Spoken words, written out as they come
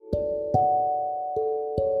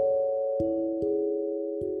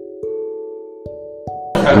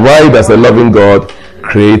Why does a loving God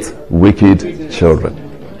create wicked children?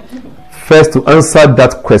 First, to answer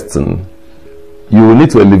that question, you will need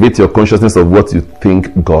to elevate your consciousness of what you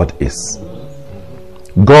think God is.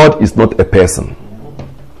 God is not a person.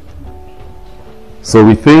 So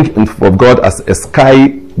we think of God as a sky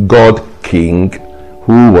God king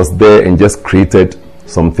who was there and just created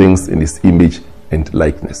some things in his image and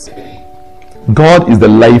likeness. God is the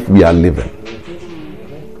life we are living.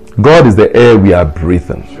 God is the air we are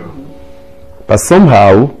breathing. But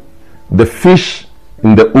somehow, the fish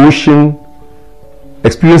in the ocean,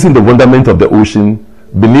 experiencing the wonderment of the ocean,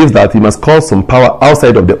 believes that he must call some power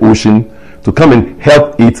outside of the ocean to come and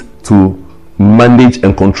help it to manage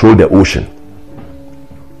and control the ocean.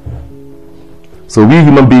 So we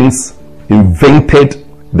human beings invented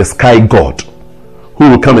the sky God who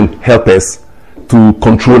will come and help us to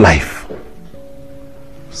control life.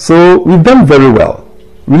 So we've done very well.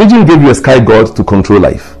 Religion gave you a sky God to control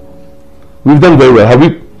life. We've done very well. Have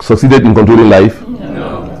we succeeded in controlling life?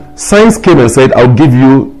 No. Science came and said, I'll give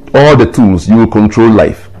you all the tools, you will control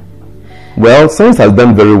life. Well, science has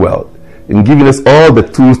done very well in giving us all the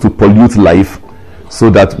tools to pollute life so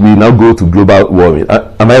that we now go to global warming.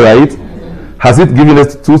 Am I right? Has it given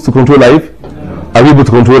us tools to control life? No. Are we able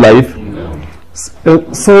to control life?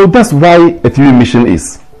 No. So that's why a TV mission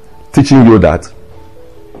is teaching you that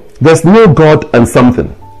there's no God and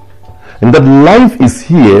something, and that life is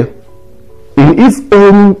here in its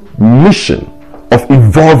own mission of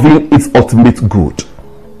evolving its ultimate good.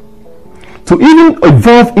 To even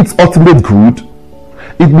evolve its ultimate good,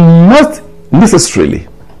 it must necessarily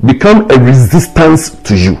become a resistance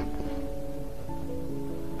to you.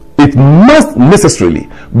 It must necessarily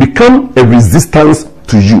become a resistance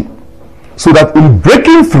to you, so that in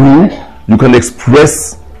breaking through, you can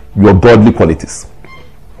express your godly qualities.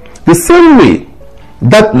 The same way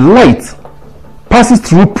that light passes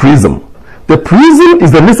through prism, the prism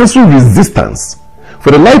is the necessary resistance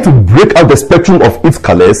for the light to break out the spectrum of its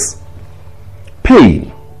colors.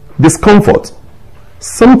 Pain, discomfort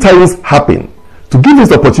sometimes happen to give us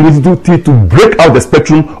the opportunity to break out the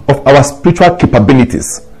spectrum of our spiritual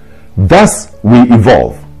capabilities. Thus we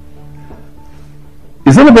evolve.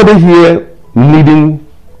 Is anybody here needing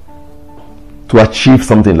to achieve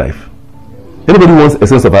something in life? Anybody wants a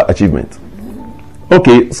sense of achievement?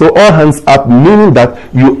 Okay, so all hands up, meaning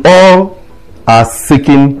that you all are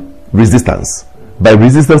seeking resistance. By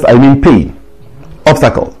resistance, I mean pain,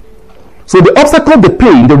 obstacle. So the obstacle, the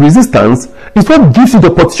pain, the resistance is what gives you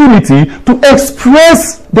the opportunity to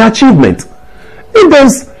express the achievement. If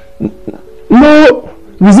there's no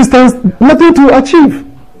resistance, nothing to achieve.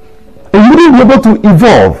 And you wouldn't be able to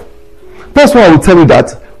evolve. That's why I will tell you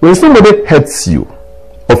that when somebody hurts you,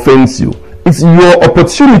 offends you, it's your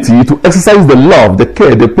opportunity to exercise the love, the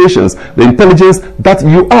care, the patience, the intelligence that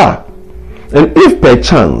you are. And if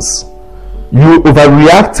perchance you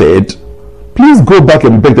overreacted, please go back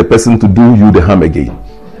and beg the person to do you the harm again.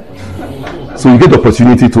 So you get the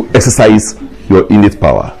opportunity to exercise your innate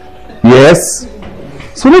power. Yes?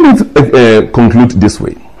 So let me conclude this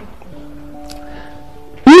way.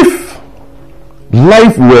 If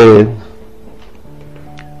life were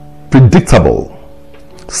predictable,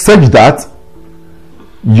 such that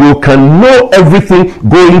you can know everything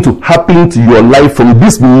going to happen to your life from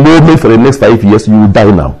this moment for the next 5 years, you will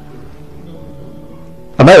die now.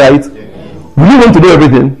 Am I right? Will you want to know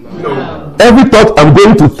everything? No. Every thought I'm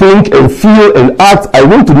going to think and feel and act, I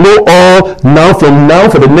want to know all now from now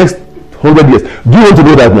for the next 100 years. Do you want to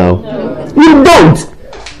know that now? No. You don't.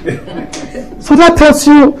 So that tells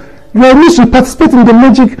you are need to participate in the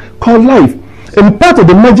magic called life. And part of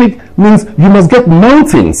the magic means you must get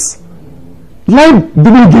mountains. Life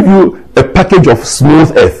didn't give you a package of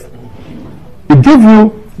smooth earth. It gave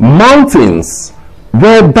you mountains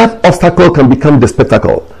where that obstacle can become the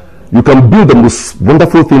spectacle. You can build the most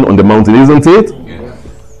wonderful thing on the mountain, isn't it? Yes.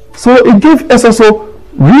 So it gave us also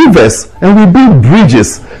rivers, and we build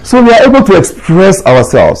bridges, so we are able to express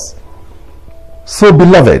ourselves. So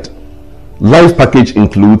beloved, life package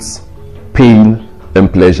includes pain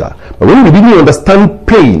and pleasure. But when we didn't understand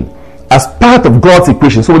pain as part of God's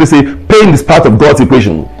equation, somebody say pain is part of God's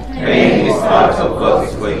equation. Pain is part of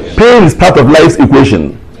God's equation. Pain is part of life's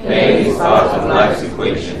equation. Pain is part of life's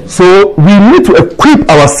equation. So we need to equip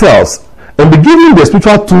ourselves and be given the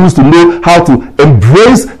spiritual tools to know how to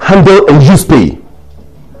embrace, handle, and use pain.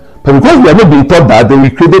 But because we have not been taught that, then we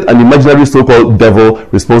created an imaginary so-called devil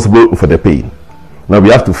responsible for the pain. Now we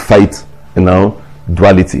have to fight, and now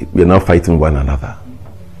duality. We are now fighting one another.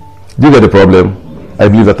 Do you get the problem? I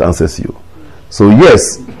believe that answers you. So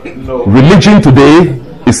yes, No. religion today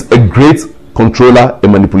is a great controller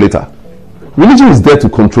and manipulator. Religion is there to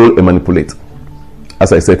control and manipulate,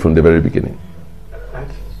 as I said from the very beginning.